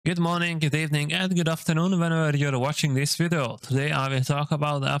Good morning, good evening, and good afternoon whenever you're watching this video. Today I will talk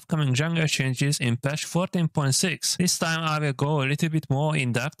about the upcoming jungle changes in patch 14.6. This time I will go a little bit more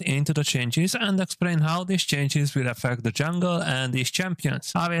in depth into the changes and explain how these changes will affect the jungle and these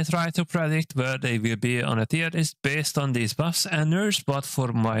champions. I will try to predict where they will be on a tier list based on these buffs and nerfs, but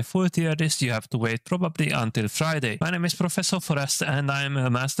for my full tier list you have to wait probably until Friday. My name is Professor Forest and I am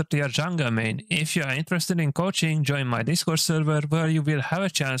a master tier jungle main. If you are interested in coaching, join my Discord server where you will have a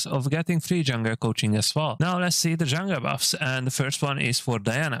chance of getting free jungle coaching as well. Now let's see the jungle buffs, and the first one is for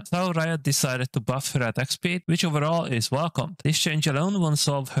Diana. So Riot decided to buff her attack speed, which overall is welcomed. This change alone won't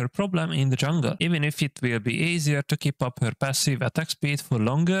solve her problem in the jungle, even if it will be easier to keep up her passive attack speed for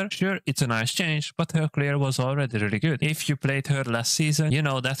longer. Sure, it's a nice change, but her clear was already really good. If you played her last season, you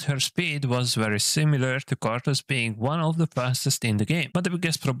know that her speed was very similar to Karthus being one of the fastest in the game. But the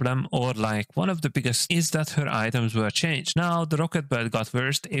biggest problem, or like one of the biggest, is that her items were changed. Now the rocket belt got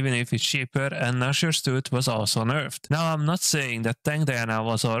worse, even if it's cheaper, and Nashor's Tooth was also nerfed. Now I'm not saying that Tank Diana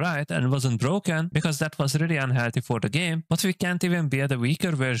was alright and wasn't broken, because that was really unhealthy for the game, but we can't even build a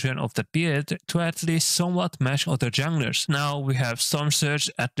weaker version of the build to at least somewhat match other junglers. Now we have Storm Surge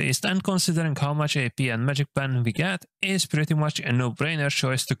at least, and considering how much AP and magic pen we get, is pretty much a no-brainer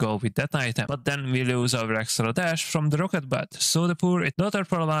choice to go with that item. But then we lose our extra dash from the rocket belt, so the other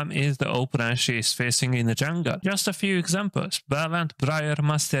problem is the opponent she is facing in the jungle. Just a few examples: Belvent, Briar,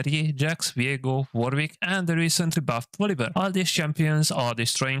 Master Yi, Jax, Viego, Warwick, and the recently buffed Volibear. All these champions are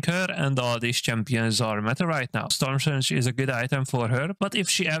destroying her, and all these champions are meta right now. Storm Surge is a good item for her, but if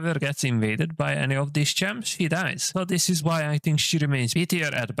she ever gets invaded by any of these champs, she dies. So this is why I think she remains B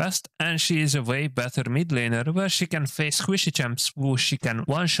tier at best, and she is a way better mid laner where she can face squishy champs who she can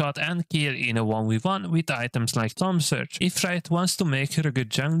one-shot and kill in a 1v1 with items like Storm Surge. If Riot wants to make her a good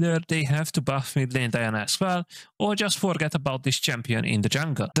jungler, they have to buff mid lane Diana as well, or just forget about this champion in the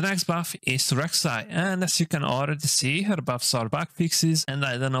jungle. The next buff is Rek'Sai, and as you can already see, her buffs are bug fixes, and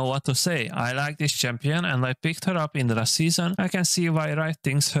I don't know what to say. I like this champion and I picked her up in the last season. I can see why Riot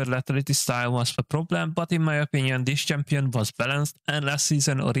thinks her lethality style was a problem, but in my opinion this champion was balanced, and last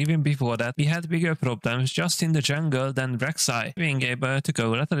season or even before that we had bigger problems just in the jungle than Rek'Sai being able to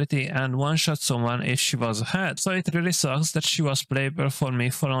go lethality and one-shot someone if she was ahead. So it really sucks that she was playable for me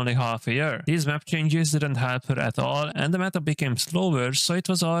for only half a year. These map changes didn't help her at all, and the meta became slower, so it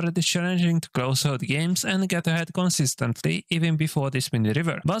was already challenging to close out games and get ahead consistently even before this mini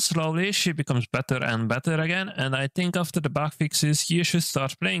river. But slowly she becomes better and better again, and I think after the bug fixes you should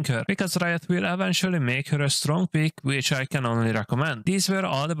start playing her, because Riot will eventually make her a strong pick, which I can only recommend. These were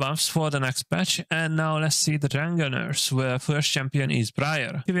all the buffs for the next patch, and now let's see the jungle nerfs, where first champion is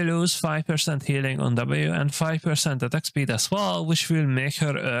Briar. She will lose 5% healing on W and 5% attack speed as well, which will make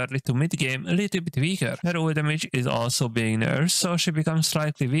her early to mid game a little bit weaker. Her ult damage is also being nerfed, so she becomes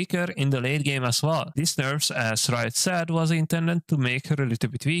slightly weaker in the late game as well. These nerfs, as Riot said, was intended to make her a little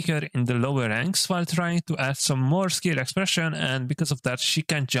bit weaker in the lower ranks while trying to add some more skill expression, and because of that she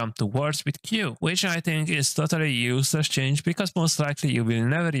can jump to wards with Q, which I think is totally useless change, because most likely you will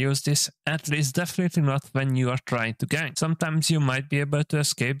never use this, at least definitely not when you are trying to gank. Sometimes you might be able to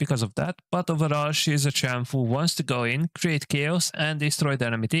escape because of that, but overall she is a champ who wants to go in, create chaos and destroy the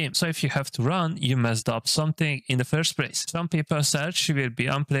enemy team. So if you have to run, you messed up something in the first place. Some people said she will be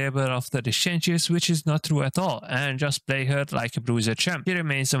unplayable after these changes, which is not true at all, and just play her like a bruiser champ. She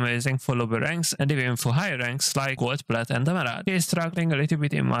remains amazing for lower ranks and even for higher ranks like Gold, Plat and Emerald. She is struggling a little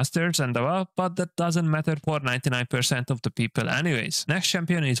bit in Masters and above, but that doesn't matter for 99% of the people anyways. Next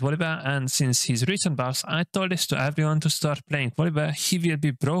champion is Volibear, and since his recent buffs, I told this to everyone to start playing Volibear. He will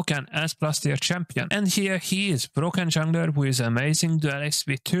be broken as plus tier champion, and here he is, broken jungler who is amazing duelist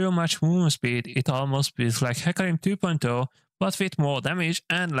with too much movement speed. It almost feels like Hecarim 2.0, but with more damage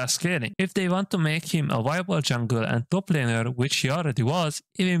and less scaling. If they want to make him a viable jungle and top laner, which he already was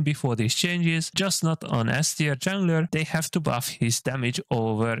even before these changes, just not on S tier jungler, they have to buff his damage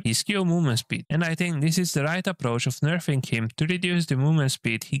over his Q movement speed. And I think this is the right approach of nerfing him to reduce the movement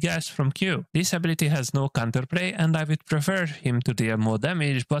speed he gets from Q. This ability has no counterplay, and I would prefer him to deal more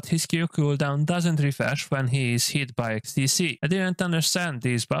damage, but his Q cooldown doesn't refresh when he is hit by XTC. I didn't understand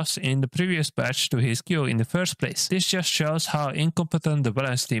these buffs in the previous patch to his Q in the first place. This just shows how incompetent the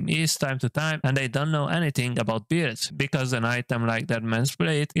balance team is time to time, and they don't know anything about builds, because an item like that man's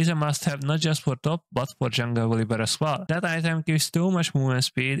blade is a must-have not just for top but for jungle Volibear as well. That item gives too much movement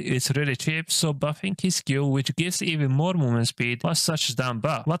speed, it's really cheap, so buffing his Q, which gives even more movement speed, was such a dumb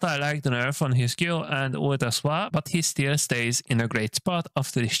buff. But I like the nerf on his Q and ult as well, but he still stays in a great spot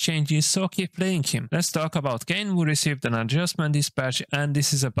after these changes, so keep playing him. Let's talk about Kayn, who received an adjustment this patch, and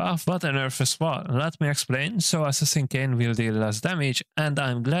this is a buff but a nerf as well. Let me explain. So Assassin Kayn will deal less damage, and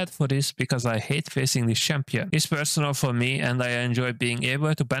I'm glad for this because I hate facing this champion. It's personal for me and I enjoy being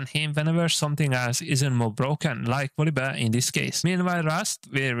able to ban him whenever something else isn't more broken, like Volibear in this case. Meanwhile, Rust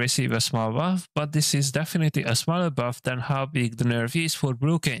will receive a small buff, but this is definitely a smaller buff than how big the nerf is for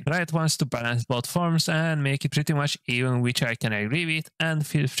Brooklyn. Briat wants to balance both forms and make it pretty much even, which I can agree with, and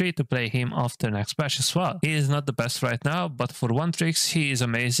feel free to play him after next patch as well. He is not the best right now, but for one tricks he is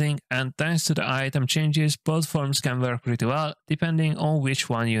amazing, and thanks to the item changes, both forms can work pretty well, depending on which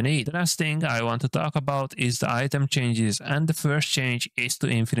one you need. The last thing I want to talk about is the item changes, and the first change is to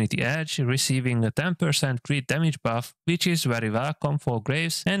Infinity Edge, receiving a 10% crit damage buff, which is very welcome for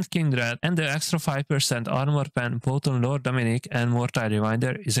Graves and Kindred, and the extra 5% armor pen both on Lord Dominic and Mortal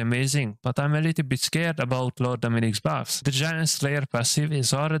Reminder is amazing, but I'm a little bit scared about Lord Dominic's buffs. The Giant Slayer passive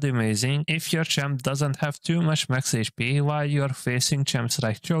is already amazing if your champ doesn't have too much max HP while you're facing champs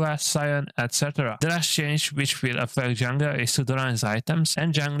like Cho'Gath, Sion, etc. The last change which will affect jungler is to Doran's items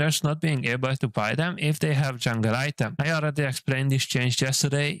and junglers not being able to buy them if they have jungle item. I already explained this change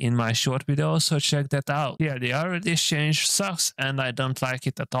yesterday in my short video, so check that out. Yeah, the already change sucks and I don't like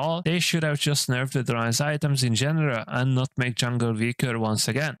it at all. They should have just nerfed the Doran's items in general and not make jungle weaker once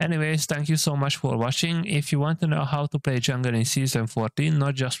again. Anyways, thank you so much for watching. If you want to know how to play jungle in season 14,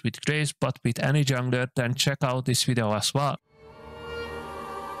 not just with Graves but with any jungler, then check out this video as well.